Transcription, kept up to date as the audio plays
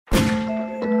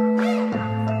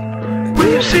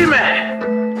you see me?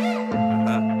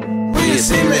 When you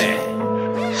see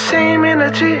me? Same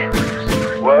energy.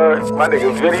 What? My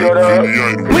nigga video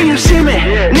though. When you see me,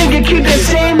 nigga keep that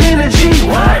same energy.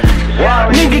 What?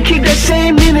 Nigga keep that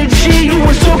same energy. You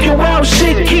was talking wild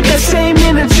shit, keep that same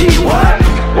energy. What?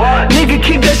 Nigga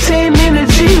keep that same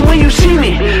energy. When you see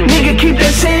me, nigga keep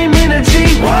that same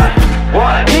energy.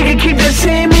 What? Nigga keep that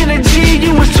same energy.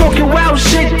 You was talking wild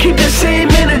shit, keep that same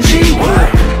energy.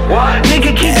 What?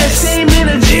 Nigga keep that same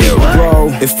energy. Bro,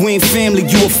 if we ain't family,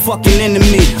 you a fucking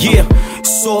enemy. Yeah.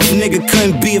 Soft nigga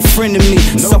couldn't be a friend of me.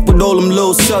 Suck with all them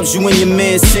little subs you and your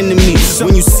man sending me.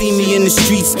 When you see me in the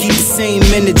streets, keep the same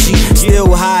energy.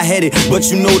 Still high-headed, but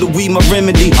you know the weed my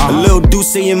remedy. A little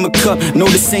Douce in my cup, no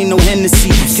this ain't no Hennessy.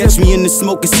 Catch me in the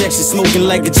smoking section, smoking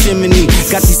like a chimney.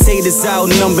 Got these haters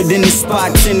outnumbered in the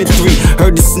spot 10 to 3.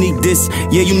 Heard the sneak this,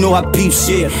 yeah you know I peep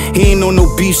shit. He ain't on no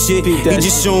beef shit, he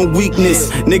just showing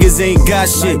weakness. Niggas ain't got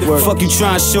shit, fuck you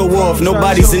trying to show off.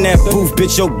 Nobody's in that booth,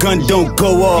 bitch your gun don't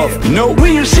go off. No.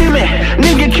 When you see me,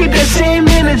 nigga keep that same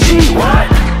energy. What?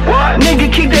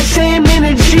 Nigga keep that same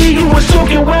energy. You was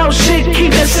talking wild shit,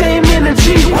 keep that same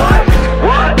energy. What?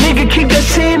 Nigga keep that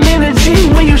same energy.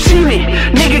 When you see me,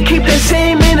 nigga keep that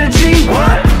same energy.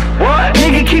 What?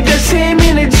 Nigga keep that same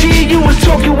energy. You was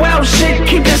talking wild shit,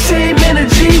 keep that same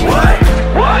energy. What?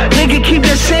 Nigga keep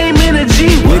that same energy.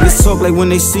 Niggas talk like when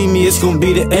they see me, it's gonna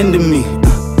be the end of me.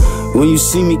 When you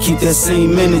see me, keep that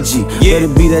same energy.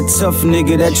 Better be that tough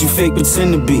nigga that you fake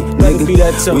pretend to be.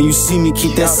 Nigga, when you see me,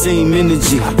 keep that same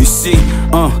energy. You see,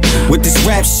 with this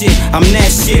rap shit, I'm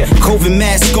that shit. COVID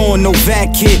mask on, no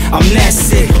vac kit, I'm that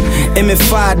sick.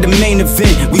 MF5, the main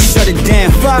event, we shut it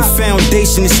down. The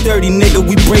foundation is sturdy, nigga,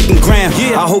 we breaking ground.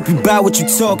 I hope you buy what you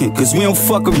talking, cause we don't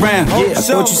fuck around. I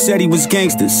thought you said he was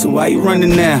gangster, so why you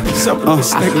running now?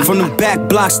 From the back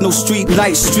blocks, no street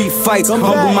lights, street fights.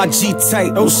 Humble my G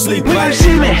tight, no sleep. When you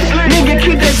see me, nigga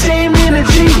keep that same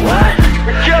energy. What?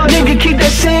 Nigga keep that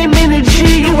same